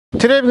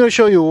Today I'm going to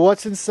show you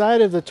what's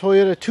inside of the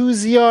Toyota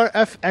 2ZR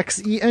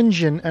FXE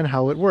engine and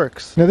how it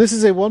works. Now this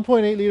is a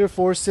 1.8 liter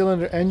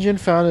 4-cylinder engine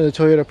found in the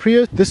Toyota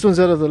Prius. This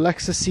one's out of the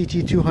Lexus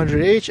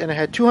CT200H and it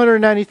had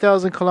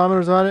 290,000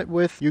 kilometers on it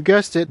with, you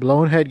guessed it,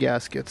 blown head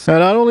gaskets. Now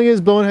not only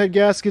is blown head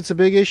gaskets a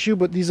big issue,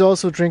 but these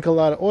also drink a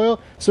lot of oil,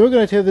 so we're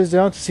going to tear this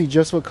down to see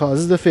just what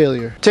causes the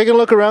failure. Taking a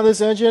look around this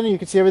engine, you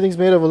can see everything's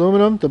made of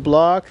aluminum. The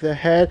block, the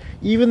head,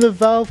 even the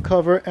valve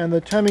cover and the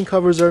timing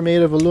covers are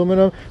made of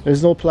aluminum.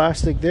 There's no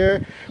plastic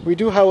there. We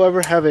do,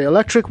 however, have an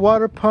electric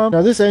water pump.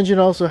 Now this engine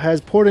also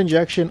has port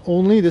injection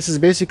only. This is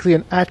basically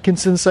an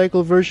Atkinson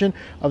cycle version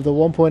of the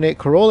 1.8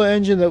 Corolla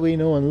engine that we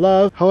know and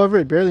love. However,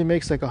 it barely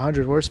makes like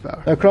 100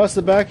 horsepower. Across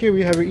the back here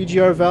we have our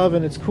EGR valve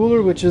and its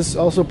cooler, which is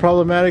also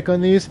problematic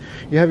on these.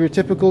 You have your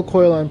typical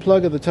coil on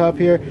plug at the top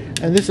here,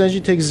 and this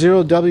engine takes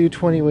 0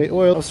 W20 weight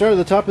oil. I'll start at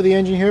the top of the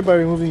engine here by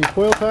removing the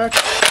coil pack.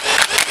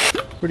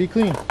 Pretty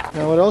clean.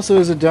 Now what also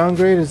is a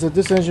downgrade is that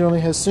this engine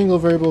only has single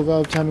variable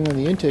valve timing on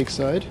the intake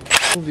side.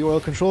 Remove the oil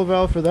control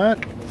valve for that.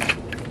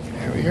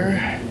 There we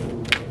are.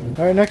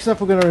 Alright, next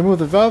up we're going to remove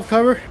the valve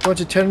cover. A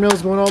bunch of 10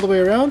 mils going all the way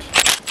around.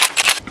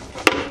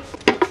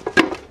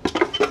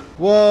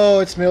 Whoa,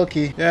 it's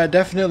milky. Yeah,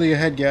 definitely a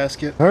head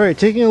gasket. Alright,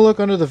 taking a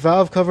look under the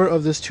valve cover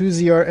of this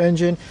 2ZR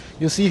engine,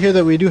 you'll see here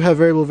that we do have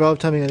variable valve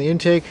timing on the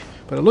intake,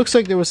 but it looks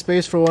like there was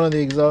space for one on the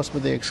exhaust,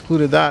 but they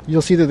excluded that.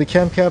 You'll see that the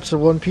camshafts are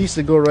one piece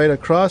that go right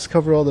across,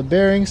 cover all the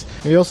bearings.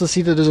 And you also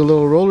see that there's a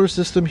little roller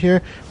system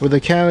here where the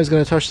cam is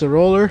going to touch the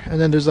roller,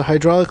 and then there's a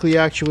hydraulically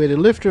actuated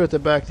lifter at the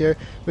back there,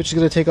 which is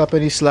going to take up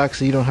any slack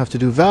so you don't have to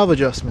do valve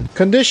adjustment.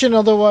 Condition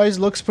otherwise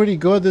looks pretty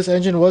good. This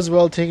engine was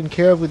well taken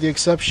care of with the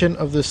exception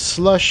of the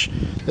slush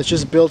that's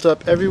just built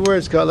up everywhere.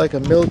 It's got like a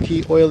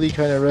milky, oily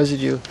kind of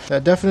residue.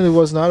 That definitely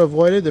was not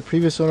avoided. The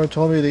previous owner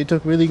told me they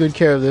took really good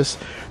care of this.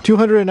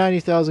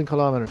 290,000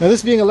 kilometers. Now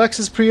this being a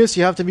Lexus Prius,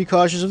 you have to be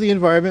cautious of the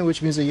environment,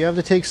 which means that you have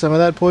to take some of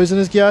that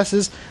poisonous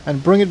gases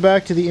and bring it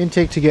back to the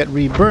intake to get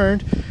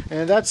reburned. And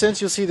in that sense,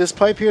 you'll see this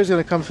pipe here is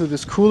going to come through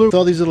this cooler with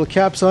all these little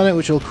caps on it,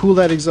 which will cool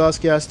that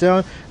exhaust gas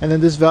down. And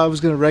then this valve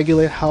is going to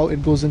regulate how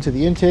it goes into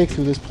the intake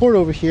through this port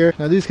over here.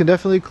 Now these can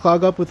definitely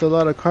clog up with a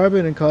lot of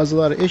carbon and cause a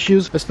lot of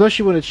issues,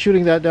 especially when it's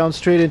shooting that down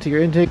straight into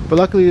your intake. But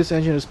luckily this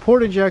engine is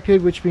port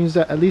injected, which means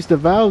that at least the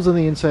valves on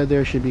the inside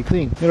there should be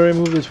clean. I'm going to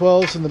remove the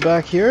 12s in the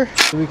back here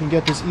so we can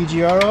get this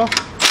EGR off.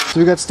 So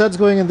we got studs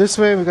going in this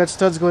way, we got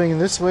studs going in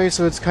this way,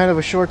 so it's kind of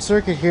a short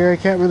circuit here. I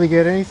can't really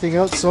get anything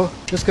out, so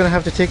just gonna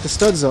have to take the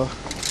studs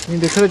off. I mean,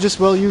 they could have just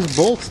well used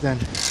bolts then.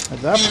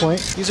 At that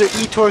point, these are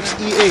E-Torx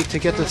E8 to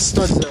get the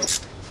studs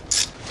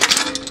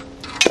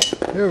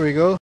out. There we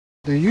go.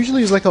 There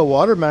usually is like a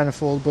water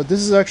manifold, but this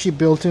is actually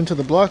built into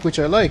the block, which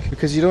I like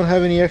because you don't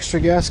have any extra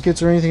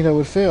gaskets or anything that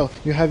would fail.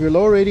 You have your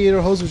lower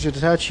radiator hose, which is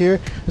attached here.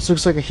 This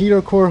looks like a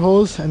heater core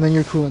hose, and then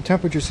your coolant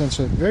temperature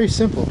sensor. Very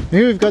simple.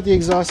 Here we've got the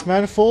exhaust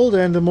manifold,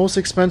 and the most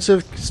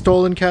expensive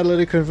stolen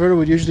catalytic converter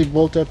would usually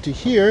bolt up to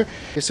here.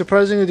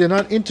 Surprisingly, they did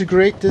not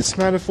integrate this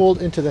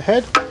manifold into the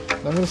head.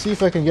 I'm going to see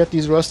if I can get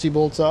these rusty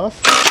bolts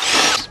off.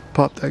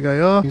 Pop that guy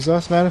off. The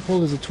exhaust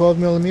manifold is a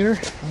 12mm.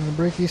 I'm going to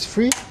break these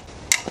free.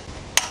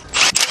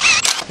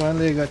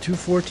 Finally, I got two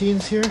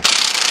 14s here.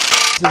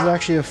 This is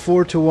actually a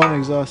 4-to-1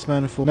 exhaust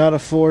manifold, not a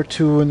 4,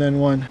 2, and then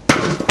 1.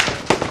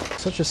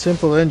 Such a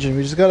simple engine.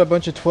 We just got a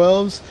bunch of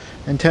 12s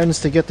and 10s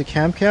to get the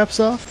cam caps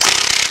off.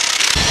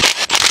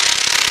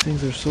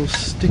 Things are so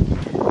sticky.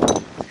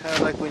 Kind of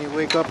like when you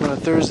wake up on a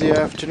Thursday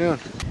afternoon.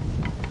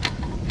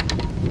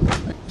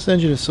 This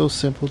engine is so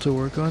simple to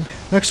work on.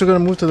 Next, we're going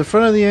to move to the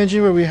front of the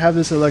engine where we have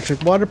this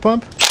electric water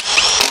pump.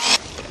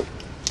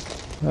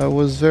 That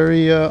was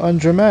very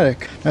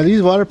undramatic. Now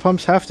these water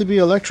pumps have to be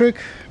electric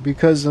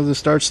because of the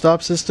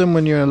start-stop system.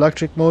 When you're in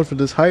electric mode for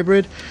this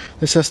hybrid,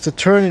 this has to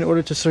turn in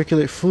order to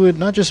circulate fluid,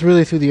 not just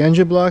really through the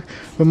engine block,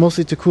 but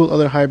mostly to cool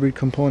other hybrid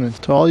components.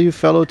 To all you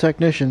fellow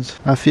technicians,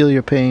 I feel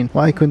your pain.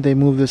 Why couldn't they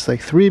move this like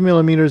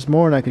 3mm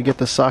more and I could get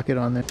the socket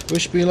on there?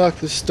 Wish me luck,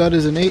 this stud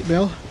is an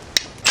 8mm.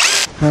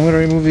 I'm going to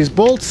remove these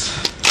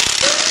bolts.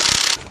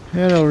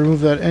 And I'll remove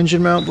that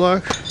engine mount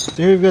block.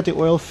 So here we've got the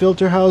oil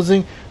filter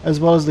housing, as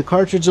well as the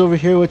cartridge over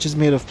here, which is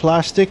made of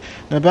plastic.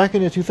 Now back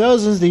in the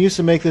 2000s, they used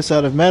to make this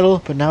out of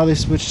metal, but now they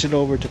switched it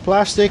over to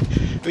plastic,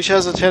 which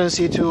has a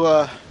tendency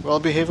to, well,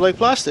 behave like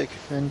plastic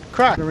and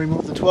crack. I'm going to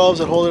remove the 12s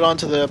that hold it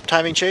onto the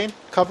timing chain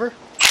cover.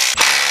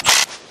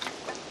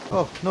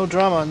 Oh, no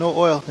drama, no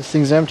oil. This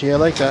thing's empty, I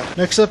like that.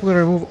 Next up, we're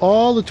going to remove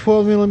all the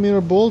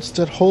 12mm bolts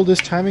that hold this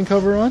timing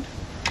cover on.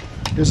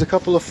 There's a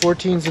couple of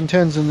 14s and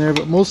 10s in there,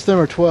 but most of them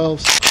are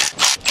 12s.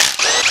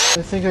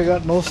 I think I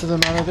got most of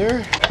them out of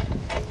there.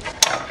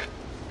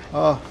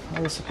 Oh, I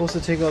was supposed to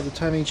take out the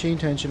timing chain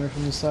tensioner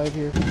from the side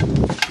here.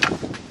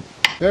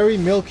 Very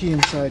milky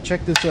inside,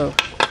 check this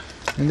out.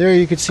 And there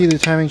you can see the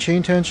timing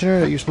chain tensioner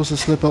that you're supposed to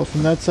slip out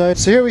from that side.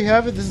 So here we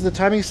have it, this is the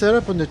timing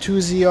setup on the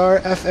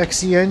 2ZR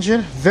FXE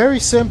engine. Very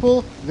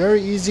simple,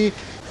 very easy.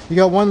 You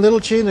got one little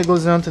chain that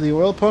goes down to the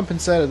oil pump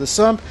inside of the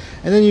sump,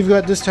 and then you've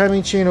got this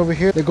timing chain over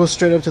here that goes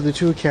straight up to the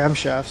two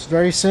camshafts.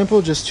 Very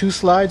simple, just two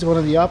slides, one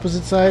on the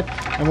opposite side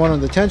and one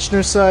on the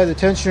tensioner side. The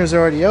tensioner is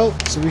already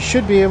out, so we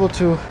should be able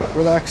to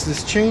relax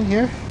this chain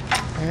here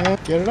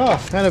and get it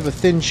off. Kind of a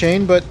thin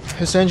chain, but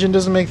this engine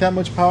doesn't make that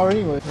much power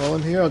anyway. While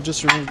I'm here, I'll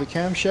just remove the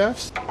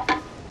camshafts.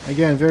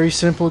 Again, very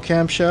simple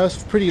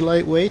camshafts, pretty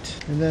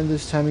lightweight. And then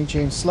this timing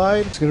chain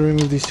slide. Just gonna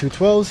remove these two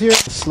 12s here,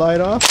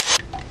 slide off.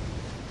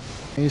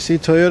 And you see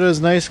Toyota is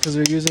nice because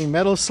they're using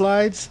metal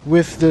slides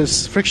with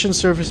this friction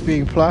surface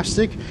being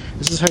plastic.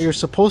 This is how you're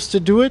supposed to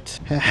do it.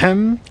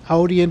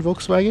 Audi and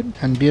Volkswagen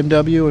and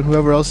BMW and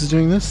whoever else is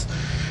doing this.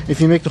 If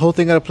you make the whole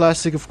thing out of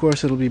plastic, of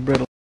course, it'll be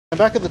brittle.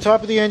 Back at the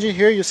top of the engine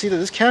here, you'll see that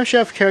this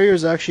camshaft carrier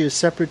is actually a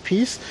separate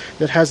piece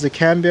that has the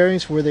cam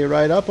bearings for where they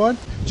ride up on.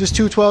 Just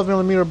two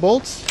 12mm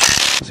bolts.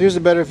 So here's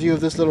a better view of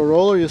this little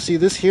roller. You'll see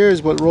this here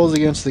is what rolls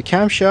against the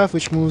camshaft,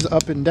 which moves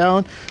up and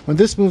down. When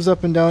this moves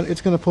up and down,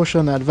 it's going to push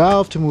on that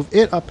valve to move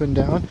it up and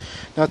down.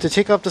 Now to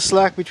take up the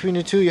slack between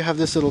the two, you have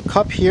this little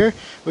cup here,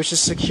 which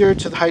is secured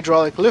to the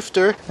hydraulic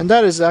lifter, and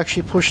that is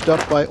actually pushed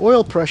up by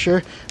oil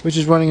pressure, which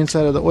is running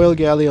inside of the oil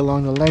galley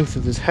along the length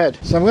of this head.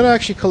 So I'm going to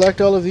actually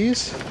collect all of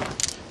these,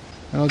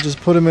 and I'll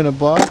just put them in a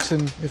box,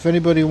 and if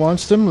anybody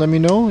wants them, let me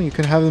know. You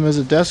can have them as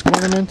a desk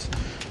ornament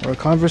or a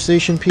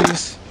conversation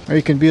piece. Or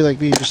you can be like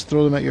me, just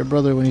throw them at your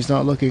brother when he's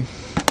not looking.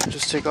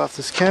 Just take off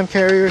this cam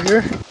carrier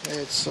here.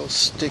 It's so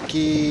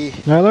sticky.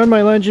 Now I learned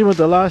my engine with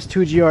the last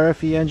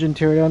 2GRFE engine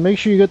teardown. Make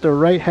sure you get the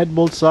right head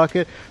bolt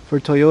socket for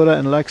Toyota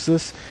and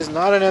Lexus. It's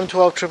not an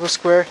M12 triple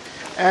square,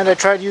 and I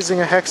tried using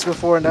a hex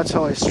before and that's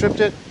how I stripped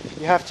it.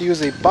 You have to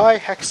use a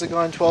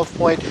bi-hexagon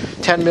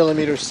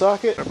 12.10mm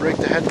socket. I'll break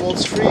the head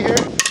bolts free here.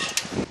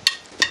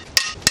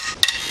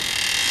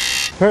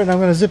 Alright, now I'm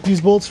going to zip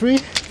these bolts free.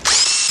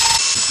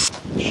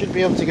 Should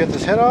be able to get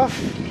this head off.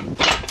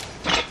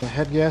 The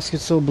head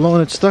gasket's so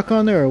blown it's stuck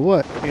on there or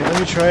what? Okay, let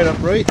me try it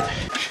upright.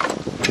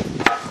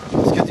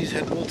 Let's get these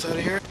head bolts out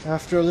of here.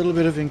 After a little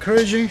bit of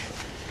encouraging,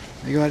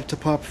 I got it to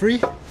pop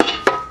free.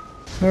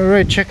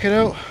 Alright, check it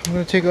out. I'm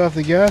going to take off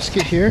the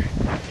gasket here.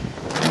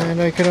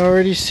 And I can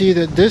already see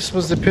that this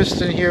was the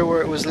piston here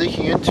where it was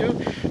leaking into.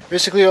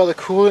 Basically all the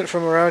coolant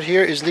from around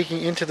here is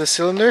leaking into the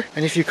cylinder,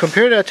 and if you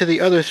compare that to the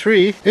other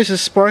three, this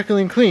is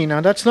sparkling clean. Now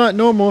that's not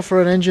normal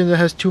for an engine that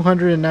has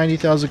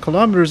 290,000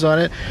 kilometers on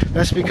it.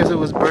 That's because it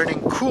was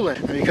burning coolant,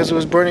 and because it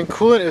was burning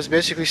coolant, it was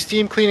basically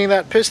steam cleaning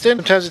that piston.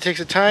 Sometimes it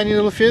takes a tiny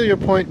little failure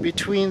point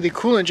between the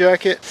coolant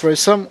jacket for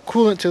some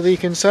coolant to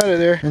leak inside of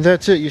there, and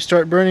that's it. You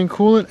start burning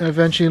coolant and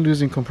eventually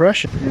losing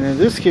compression. And in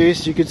this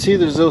case, you can see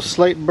there's those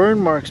slight burn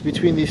marks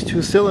between these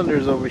two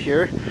cylinders over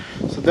here.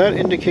 So that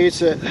indicates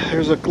that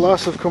there's a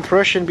loss of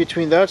compression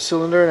between that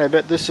cylinder, and I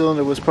bet this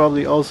cylinder was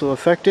probably also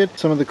affected.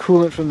 Some of the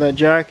coolant from that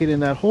jacket in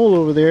that hole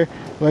over there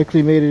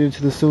likely made it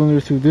into the cylinder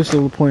through this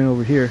little point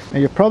over here. And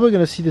you're probably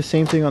going to see the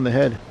same thing on the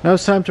head. Now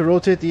it's time to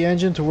rotate the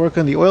engine to work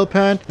on the oil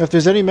pan. If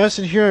there's any mess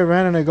in here, I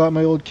ran and I got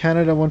my old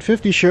Canada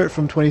 150 shirt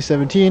from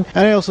 2017,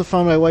 and I also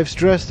found my wife's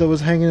dress that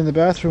was hanging in the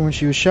bathroom when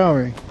she was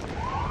showering.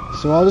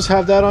 So I'll just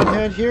have that on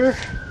hand here,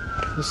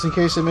 just in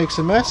case it makes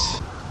a mess.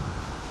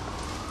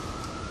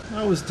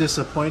 That was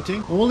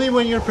disappointing. Only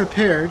when you're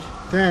prepared,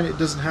 then it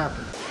doesn't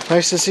happen.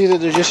 Nice to see that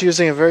they're just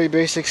using a very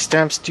basic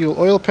stamped steel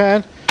oil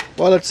pan.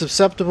 While it's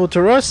susceptible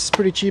to rust, it's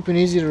pretty cheap and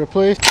easy to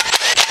replace.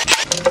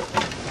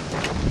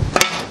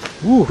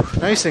 Ooh,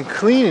 nice and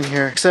clean in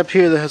here. Except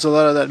here that has a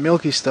lot of that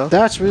milky stuff.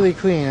 That's really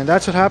clean, and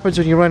that's what happens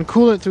when you run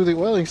coolant through the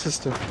oiling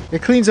system.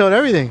 It cleans out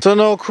everything. So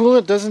no,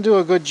 coolant doesn't do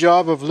a good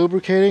job of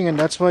lubricating, and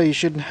that's why you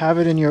shouldn't have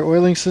it in your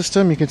oiling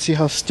system. You can see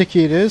how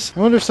sticky it is. I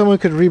wonder if someone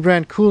could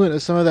rebrand coolant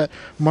as some of that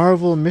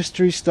Marvel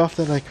mystery stuff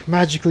that like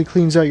magically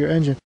cleans out your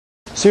engine.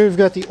 So here we've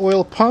got the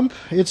oil pump.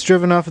 It's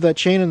driven off of that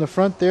chain in the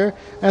front there,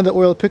 and the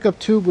oil pickup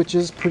tube, which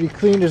is pretty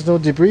clean. There's no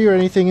debris or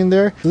anything in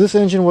there. So this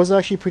engine was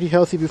actually pretty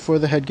healthy before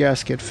the head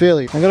gasket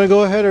failure. I'm gonna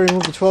go ahead and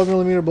remove the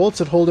 12mm bolts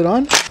that hold it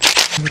on.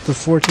 Get the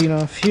 14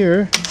 off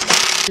here.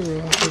 Off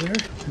of there.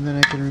 And then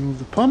I can remove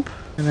the pump,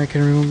 and I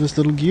can remove this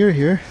little gear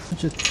here.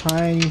 It's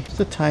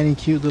a tiny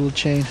cute little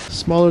chain.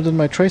 Smaller than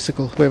my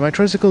tricycle. Wait, my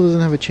tricycle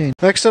doesn't have a chain.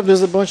 Next up,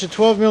 there's a bunch of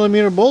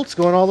 12mm bolts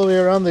going all the way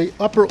around the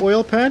upper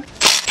oil pan.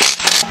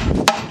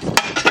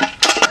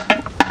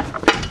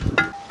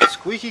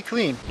 Squeaky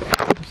clean.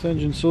 This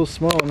engine's so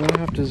small, I'm gonna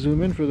have to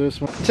zoom in for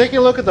this one. Taking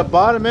a look at the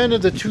bottom end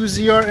of the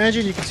 2ZR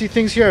engine, you can see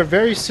things here are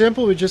very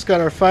simple. We just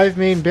got our 5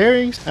 main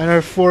bearings and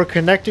our 4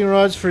 connecting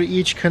rods for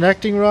each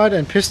connecting rod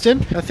and piston.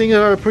 I think they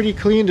are pretty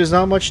clean. There's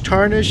not much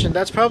tarnish, and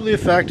that's probably a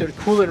fact that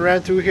coolant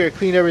ran through here,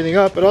 cleaned everything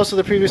up. But also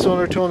the previous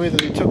owner told me that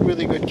they took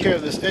really good care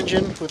of this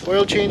engine with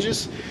oil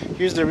changes.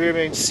 Here's the rear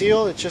main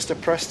seal. It's just a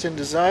pressed-in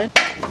design.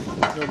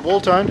 No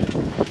bolt on.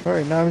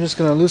 Alright, now I'm just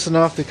gonna loosen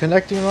off the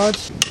connecting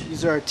rods.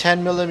 These are a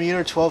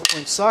 10mm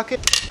 12-point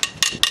socket.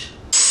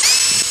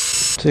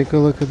 Take a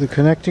look at the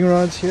connecting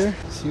rods here.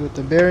 See what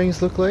the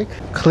bearings look like.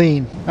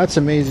 Clean. That's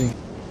amazing.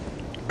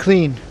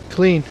 Clean,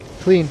 clean,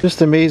 clean.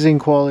 Just amazing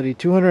quality.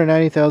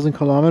 290,000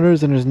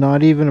 kilometers and there's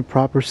not even a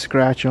proper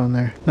scratch on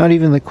there. Not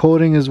even the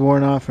coating is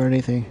worn off or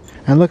anything.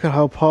 And look at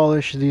how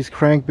polished these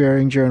crank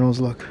bearing journals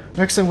look.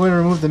 Next I'm going to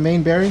remove the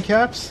main bearing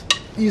caps.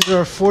 These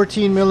are a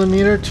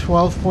 14mm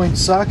 12-point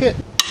socket.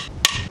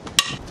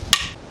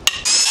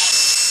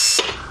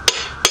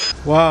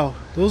 Wow,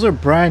 those are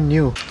brand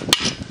new.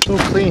 So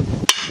clean.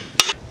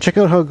 Check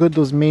out how good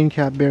those main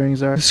cap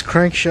bearings are. This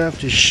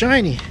crankshaft is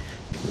shiny.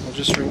 I'll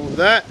just remove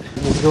that.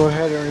 Let's go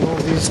ahead and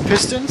remove these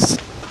pistons.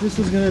 This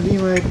is going to be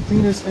my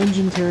cleanest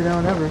engine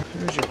teardown ever.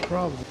 Here's your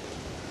problem.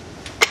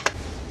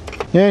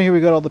 Yeah, here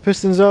we got all the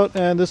pistons out,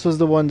 and this was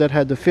the one that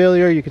had the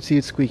failure. You can see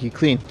it's squeaky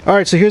clean.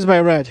 Alright, so here's my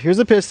rant. Here's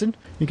a piston.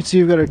 You can see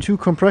we've got our two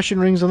compression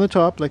rings on the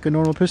top, like a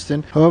normal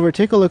piston. However,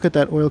 take a look at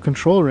that oil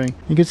control ring.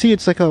 You can see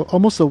it's like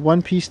almost a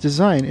one-piece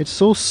design. It's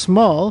so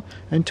small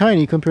and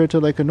tiny compared to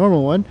like a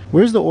normal one.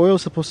 Where's the oil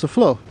supposed to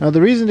flow? Now,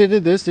 the reason they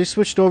did this, they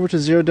switched over to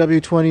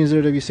 0W20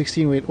 and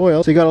 0W16 weight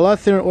oil. So you got a lot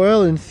thinner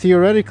oil and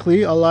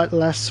theoretically a lot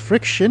less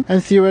friction,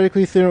 and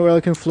theoretically thinner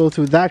oil can flow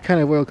through that kind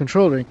of oil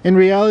control ring. In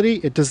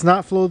reality, it does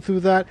not flow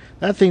through that.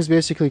 That thing's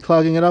basically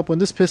clogging it up. When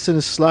this piston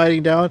is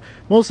sliding down,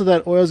 most of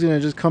that oil is going to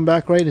just come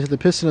back right into the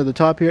piston at the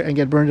top here and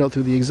get burned out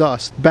through the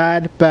exhaust.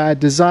 Bad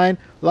design,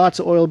 lots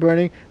of oil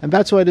burning, and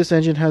that's why this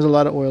engine has a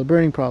lot of oil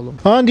burning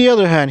problems. On the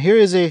other hand, here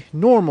is a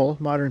normal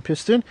modern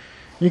piston.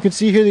 You can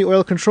see here the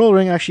oil control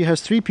ring actually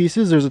has three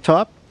pieces. There's a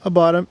top, a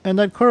bottom, and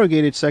that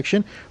corrugated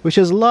section, which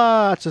has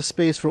lots of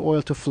space for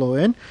oil to flow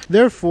in.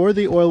 Therefore,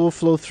 the oil will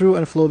flow through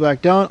and flow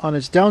back down on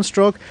its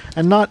downstroke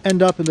and not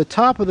end up in the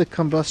top of the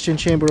combustion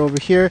chamber over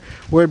here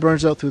where it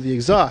burns out through the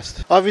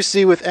exhaust.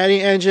 Obviously, with any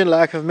engine,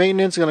 lack of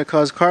maintenance is going to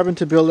cause carbon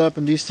to build up,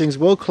 and these things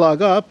will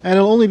clog up, and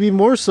it'll only be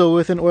more so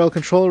with an oil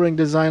control ring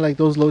design like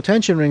those low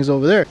tension rings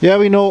over there. Yeah,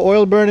 we know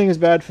oil burning is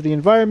bad for the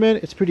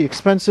environment, it's pretty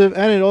expensive,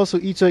 and it also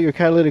eats out your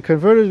catalytic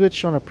converters,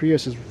 which on a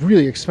Prius is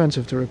really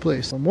expensive to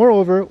replace.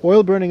 Moreover,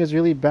 oil burning is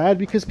really bad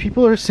because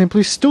people are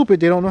simply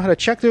stupid. They don't know how to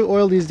check their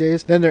oil these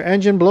days. Then their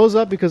engine blows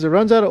up because it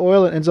runs out of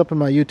oil and ends up in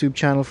my YouTube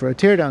channel for a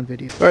teardown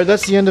video. Alright,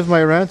 that's the end of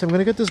my rant. I'm going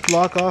to get this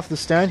block off the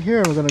stand here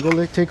and we're going to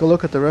go take a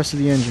look at the rest of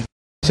the engine.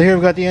 So here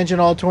we've got the engine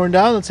all torn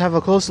down. Let's have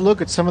a closer look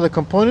at some of the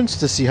components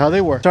to see how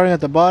they work. Starting at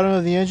the bottom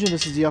of the engine,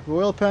 this is the upper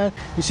oil pan.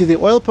 You see the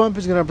oil pump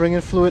is going to bring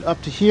in fluid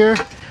up to here.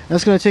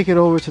 That's going to take it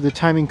over to the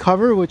timing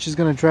cover, which is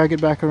going to drag it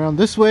back around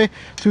this way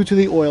through to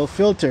the oil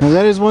filter. Now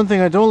that is one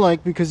thing I don't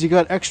like, because you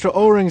got extra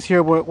O-rings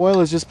here where oil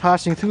is just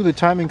passing through the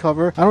timing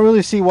cover. I don't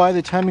really see why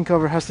the timing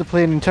cover has to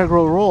play an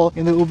integral role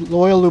in the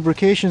oil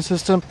lubrication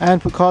system and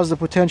cause the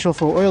potential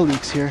for oil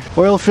leaks here.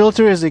 Oil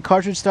filter is a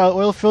cartridge style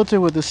oil filter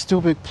with this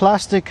stupid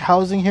plastic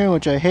housing here,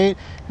 which I hate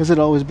because it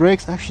always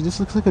breaks. Actually, this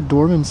looks like a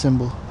Dorman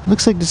symbol.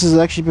 Looks like this has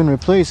actually been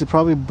replaced. It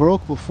probably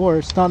broke before.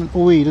 It's not an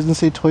OE. It doesn't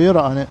say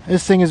Toyota on it.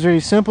 This thing is very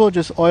simple.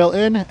 Just oil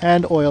in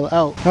and oil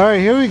out. Alright,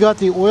 here we got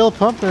the oil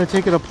pump. Gonna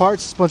take it apart.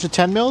 It's a bunch of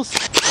 10 mils.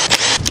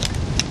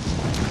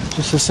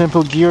 Just a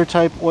simple gear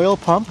type oil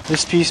pump.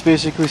 This piece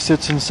basically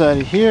sits inside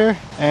of here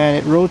and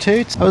it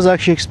rotates. I was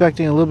actually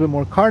expecting a little bit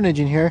more carnage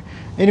in here.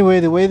 Anyway,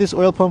 the way this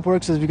oil pump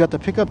works is we got the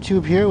pickup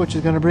tube here, which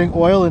is going to bring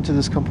oil into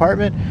this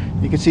compartment.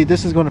 You can see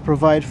this is going to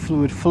provide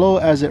fluid flow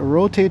as it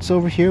rotates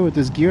over here with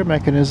this gear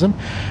mechanism,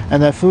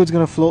 and that fluid is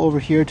going to flow over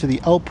here to the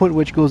output,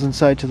 which goes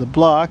inside to the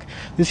block.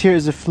 This here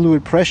is a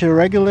fluid pressure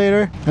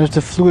regulator, and if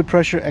the fluid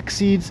pressure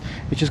exceeds,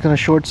 it's just going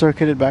to short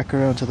circuit it back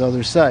around to the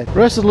other side. The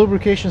rest of the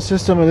lubrication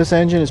system of this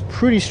engine is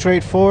pretty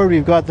straightforward.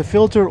 We've got the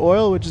filter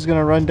oil, which is going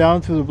to run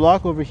down through the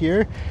block over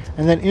here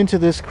and then into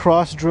this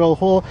cross drill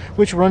hole,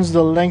 which runs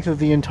the length of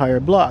the entire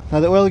block. Now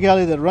the oil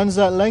galley that runs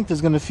that length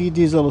is going to feed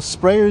these little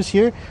sprayers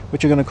here,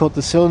 which are going to coat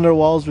the cylinder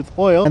walls with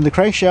oil, and the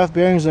crankshaft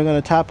bearings are going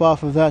to tap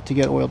off of that to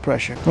get oil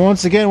pressure. And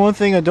once again, one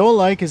thing I don't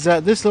like is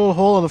that this little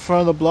hole on the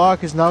front of the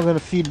block is now going to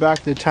feed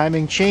back the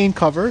timing chain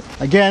cover.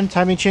 Again,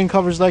 timing chain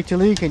covers like to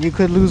leak and you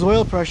could lose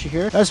oil pressure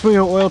here. That's where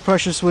your oil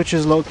pressure switch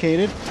is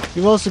located.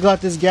 You've also got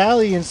this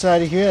galley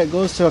inside of here that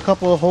goes to a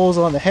couple of holes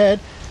on the head,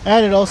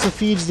 and it also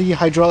feeds the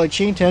hydraulic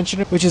chain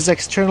tensioner, which is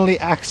externally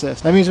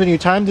accessed. That means when you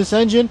time this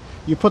engine,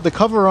 you put the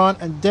cover on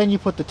and then you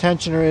put the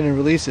tensioner in and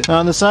release it. Now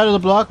on the side of the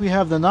block we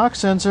have the knock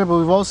sensor, but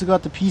we've also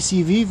got the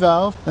PCV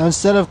valve. Now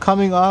instead of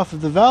coming off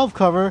of the valve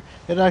cover,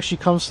 it actually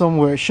comes from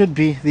where it should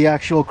be, the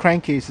actual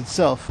crankcase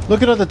itself.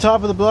 Looking at the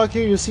top of the block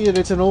here, you'll see that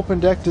it's an open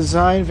deck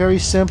design, very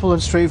simple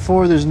and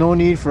straightforward. There's no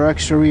need for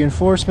extra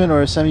reinforcement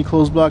or a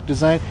semi-closed block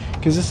design,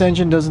 because this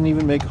engine doesn't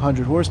even make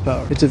 100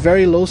 horsepower. It's a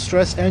very low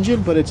stress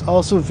engine, but it's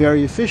also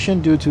very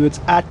efficient due to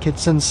its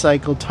Atkinson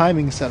cycle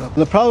timing setup.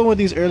 The problem with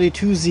these early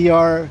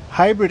 2ZR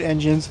hybrid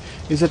engines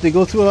is that they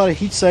go through a lot of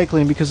heat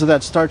cycling because of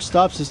that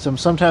start-stop system.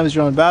 Sometimes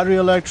you're on battery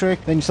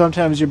electric, then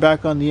sometimes you're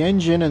back on the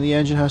engine and the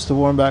engine has to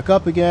warm back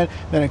up again,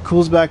 then it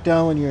cools back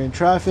down when you're in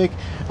traffic.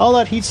 All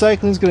that heat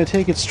cycling is going to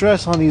take its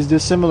stress on these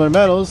dissimilar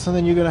metals, and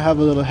then you're going to have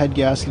a little head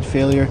gasket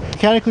failure.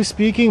 Mechanically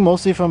speaking,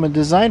 mostly from a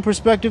design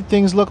perspective,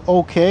 things look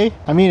okay.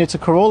 I mean, it's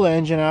it's a Corolla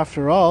engine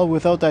after all.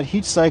 Without that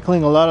heat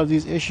cycling, a lot of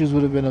these issues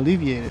would have been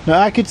alleviated.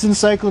 Now, Atkinson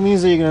cycle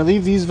means that you're going to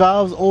leave these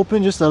valves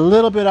open just a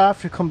little bit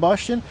after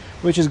combustion,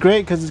 which is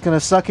great because it's going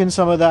to suck in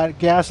some of that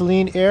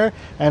gasoline air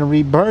and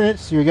reburn it,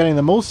 so you're getting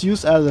the most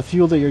use out of the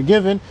fuel that you're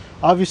given.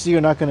 Obviously, you're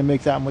not going to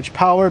make that much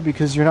power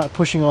because you're not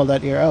pushing all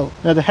that air out.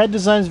 Now, the head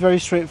design is very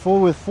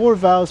straightforward with 4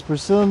 valves per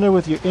cylinder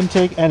with your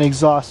intake and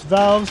exhaust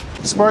valves.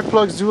 Spark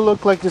plugs do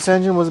look like this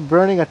engine was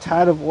burning a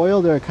tad of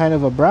oil. They're kind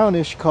of a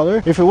brownish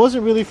color. If it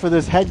wasn't really for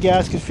this head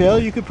gasket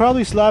failure, you could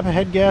probably slap a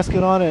head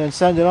gasket on it and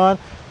send it on.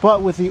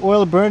 But with the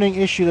oil burning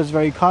issue that's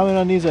very common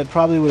on these, that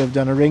probably would have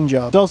done a ring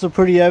job. It's also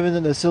pretty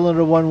evident the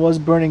cylinder 1 was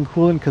burning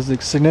coolant because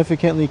it's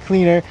significantly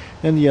cleaner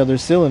than the other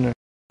cylinder.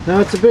 Now,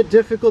 it's a bit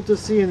difficult to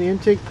see in the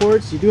intake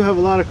ports. You do have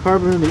a lot of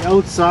carbon on the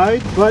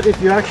outside, but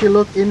if you actually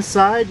look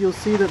inside, you'll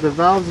see that the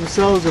valves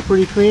themselves are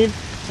pretty clean,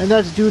 and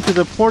that's due to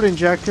the port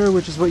injector,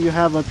 which is what you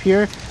have up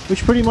here,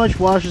 which pretty much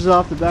washes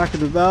off the back of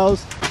the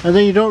valves, and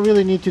then you don't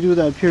really need to do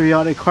that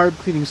periodic carb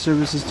cleaning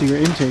services to your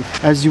intake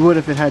as you would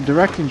if it had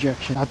direct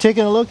injection. Now,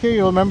 taking a look here,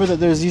 you'll remember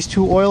that there's these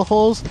 2 oil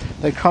holes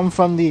that come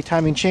from the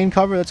timing chain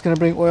cover. That's going to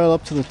bring oil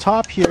up to the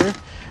top here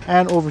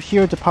and over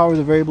here to power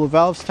the variable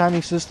valves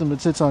timing system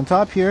that sits on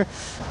top here.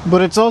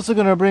 But it's also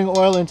going to bring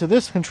oil into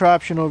this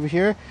contraption over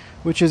here,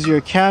 which is your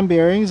cam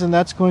bearings, and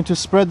that's going to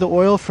spread the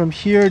oil from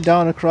here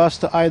down across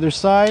to either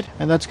side,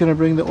 and that's going to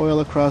bring the oil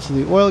across to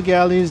the oil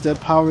galleys that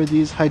power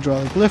these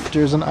hydraulic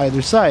lifters on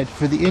either side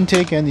for the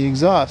intake and the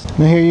exhaust.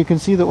 Now here you can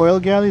see the oil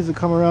galleys that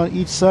come around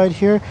each side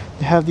here.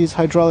 They have these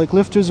hydraulic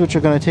lifters which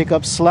are going to take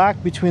up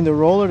slack between the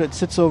roller that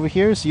sits over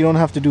here, so you don't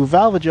have to do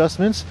valve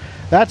adjustments.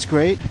 That's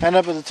great. And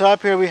up at the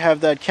top here we have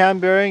that cam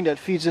bearing that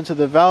feeds into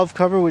the valve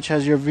cover, which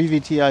has your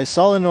VVTi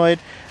solenoid,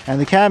 and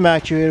the cam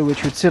actuator,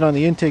 which would sit on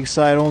the intake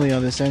side only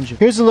on this engine.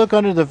 Here's a look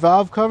under the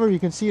valve cover. You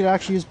can see it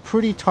actually is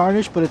pretty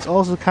tarnished, but it's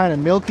also kind of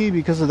milky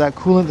because of that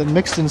coolant that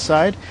mixed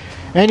inside.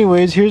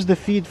 Anyways, here's the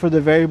feed for the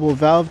variable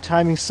valve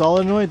timing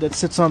solenoid that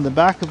sits on the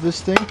back of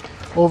this thing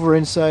over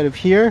inside of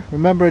here.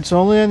 Remember, it's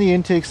only on the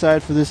intake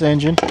side for this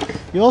engine.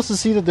 You also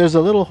see that there's a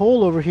little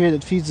hole over here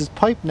that feeds this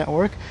pipe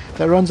network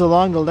that runs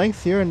along the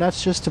length here, and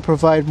that's just to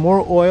provide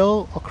more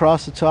oil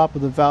across the top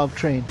of the valve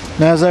train.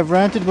 Now, as I've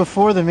ranted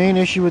before, the main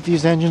issue with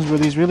these engines were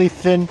these really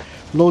thin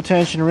low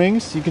tension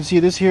rings. You can see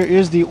this here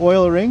is the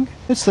oil ring.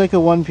 It's like a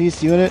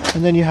one-piece unit,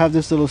 and then you have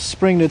this little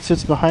spring that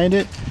sits behind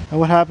it, and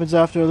what happens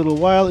after a little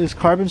while is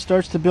carbon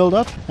starts to build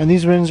up, and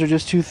these rings are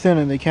just too thin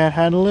and they can't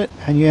handle it,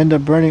 and you end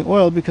up burning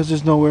oil because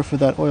there's nowhere for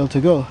that oil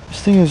to go.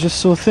 This thing is just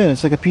so thin,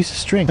 it's like a piece of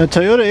string. Now,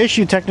 Toyota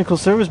issued technical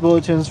service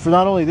bulletins for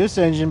not only this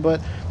engine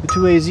but the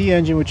 2AZ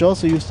engine, which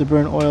also used to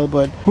burn oil,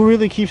 but who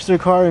really keeps their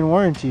car in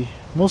warranty?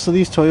 Most of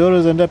these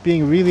Toyotas end up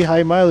being really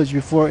high mileage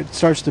before it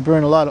starts to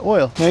burn a lot of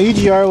oil. Now,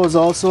 EGR was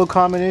also a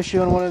common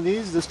issue on one of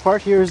these. This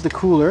part here is the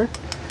cooler,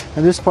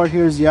 and this part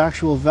here is the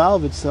actual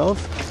valve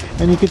itself.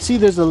 And you can see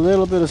there's a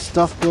little bit of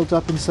stuff built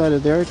up inside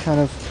of there,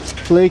 kind of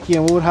flaky.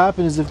 And what would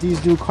happen is if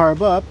these do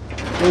carb up,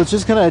 well, it's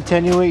just going to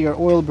attenuate your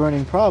oil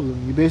burning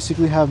problem. You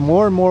basically have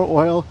more and more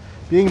oil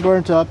being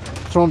burnt up,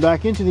 thrown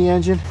back into the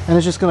engine, and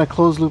it's just going to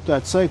close loop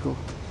that cycle.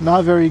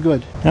 Not very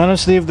good.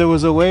 Honestly, if there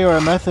was a way or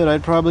a method,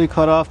 I'd probably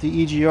cut off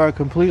the EGR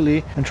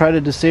completely and try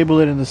to disable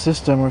it in the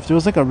system, or if there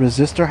was like a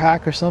resistor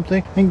hack or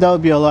something, I think that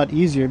would be a lot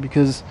easier,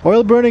 because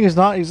oil burning is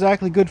not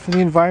exactly good for the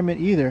environment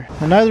either,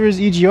 and neither is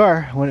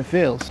EGR when it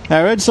fails.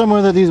 I read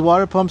somewhere that these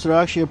water pumps are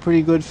actually a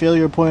pretty good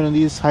failure point on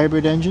these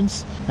hybrid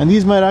engines, and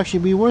these might actually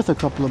be worth a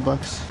couple of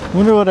bucks. I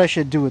wonder what I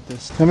should do with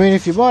this. I mean,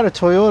 if you bought a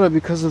Toyota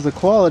because of the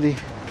quality,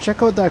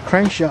 check out that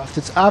crankshaft.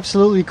 It's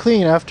absolutely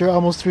clean after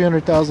almost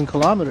 300,000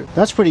 kilometers.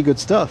 That's pretty good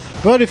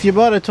stuff. But if you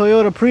bought a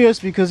Toyota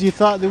Prius because you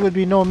thought there would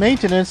be no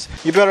maintenance,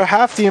 you better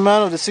half the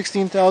amount of the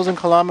 16,000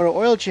 kilometer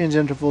oil change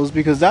intervals,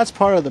 because that's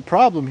part of the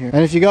problem here.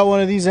 And if you got one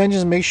of these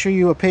engines, make sure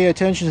you pay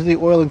attention to the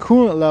oil and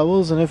coolant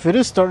levels, and if it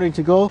is starting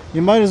to go,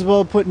 you might as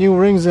well put new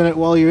rings in it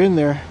while you're in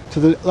there to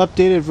the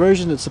updated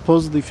version that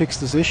supposedly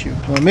fixed this issue.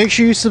 Well, make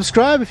sure you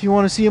subscribe if you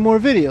want to see more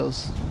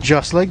videos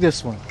just like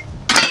this one.